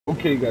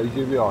Okay guys,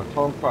 here we are,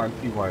 Tom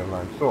Clancy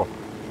Wildlands. So,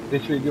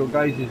 this video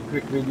guys is a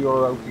quick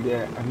video out to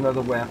get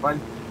another weapon,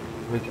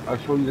 which I'll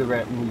show you the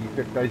weapon really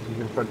quick guys. Is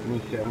in front of me,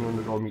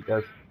 700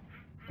 meters.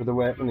 But the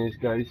weapon is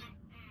guys,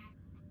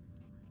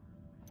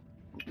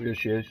 here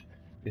she is,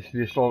 it's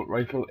the assault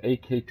rifle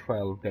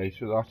AK-12 guys.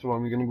 So that's the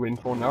one we're going to go in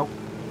for now.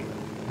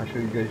 I'll show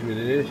you guys what it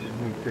is,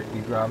 we'll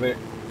quickly grab it,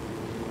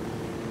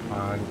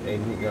 and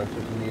anything else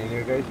that's in the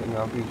area guys, and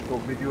I'll do a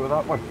short video of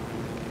that one.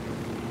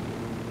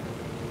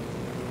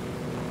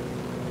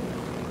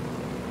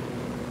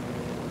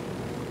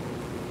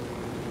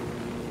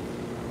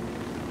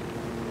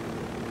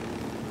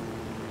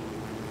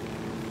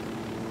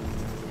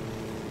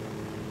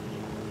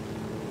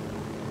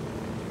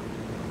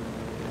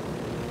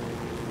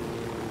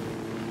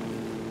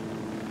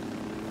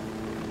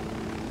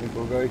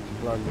 Go guys,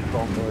 just land the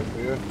top right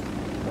here.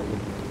 That was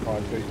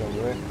 5 feet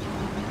over there.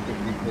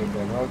 Quickly take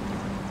them out.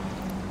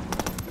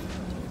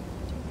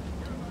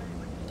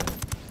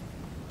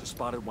 Just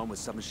spotted one with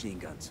submachine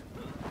guns.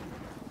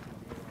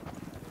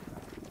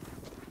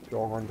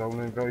 Jog on down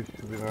there guys,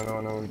 should be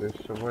around this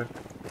somewhere.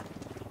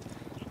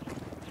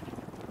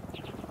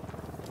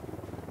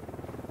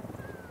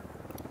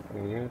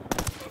 There he is.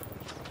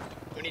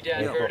 When you're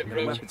down here,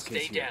 approach,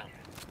 stay down.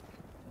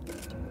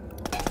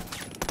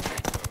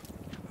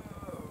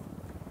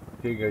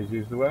 Okay guys,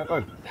 use the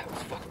weapon. That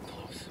was fucking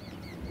close.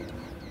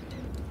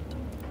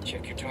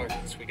 Check your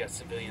targets, we got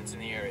civilians in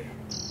the area.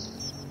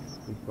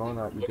 He's gone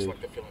out, Looks like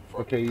they're feeling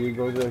front. Okay, here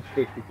goes a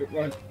quick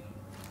one.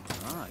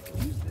 Ah, I can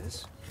use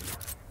this.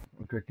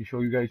 I'll quickly show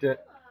you guys it.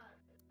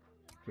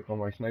 Click on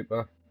my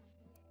sniper.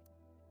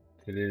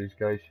 There it is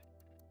guys.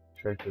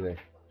 Straight to there.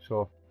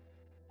 So,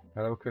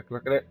 have a quick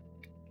look at it.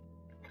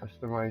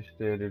 Customized,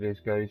 there it is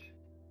guys.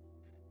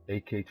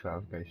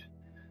 AK-12 guys.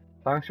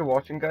 Thanks for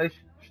watching guys.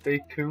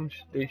 Stay tuned,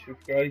 stay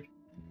subscribed.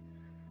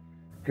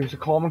 Give us a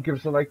comment, give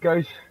us a like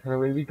guys, and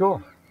away we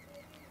go.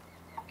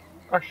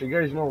 Actually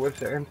guys, no, wait a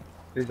second.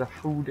 There's a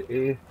food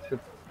air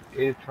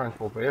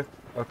transport here.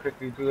 I'll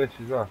quickly do this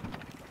as well.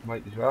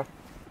 Might as well.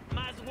 I'm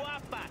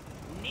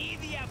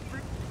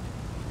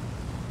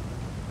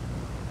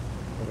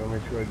gonna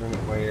make sure I don't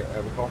hit my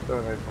helicopter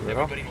and I pull it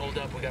off. Everybody hold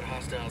up, we got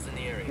hostiles in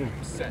the area.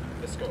 Set,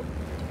 let's go.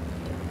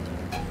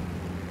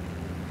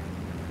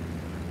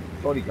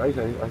 Sorry guys,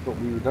 I thought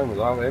we were done with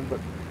that then, but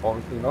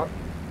obviously not.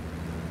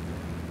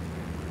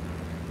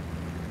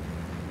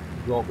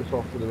 Drop this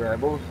off to the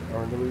rebels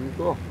and away we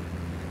go.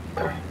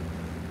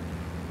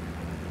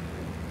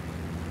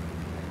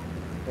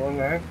 Go on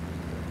then.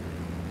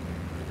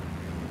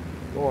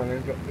 Go on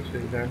then, drop the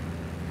seat down.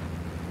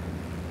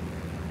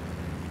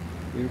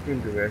 You can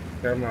do it.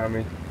 Tell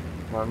Mommy.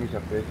 Mommy's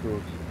up there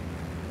too.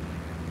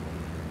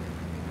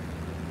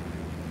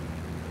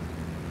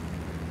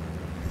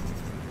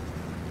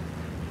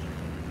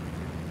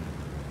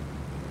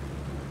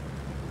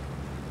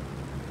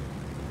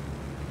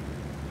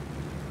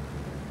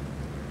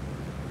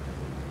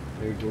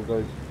 There you go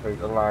guys, try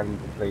to land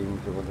the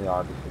planes over the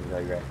hardest things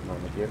I reckon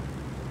on the game.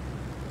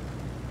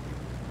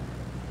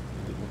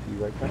 You can see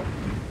right there.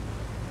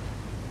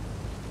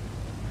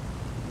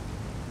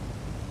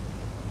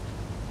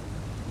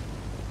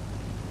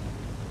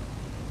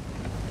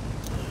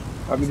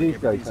 I mean these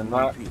guys, and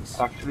that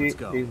actually is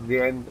the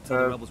end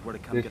of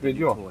this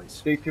video.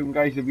 Stay tuned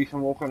guys, there'll be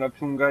some more coming up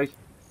soon guys.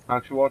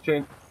 Thanks for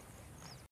watching.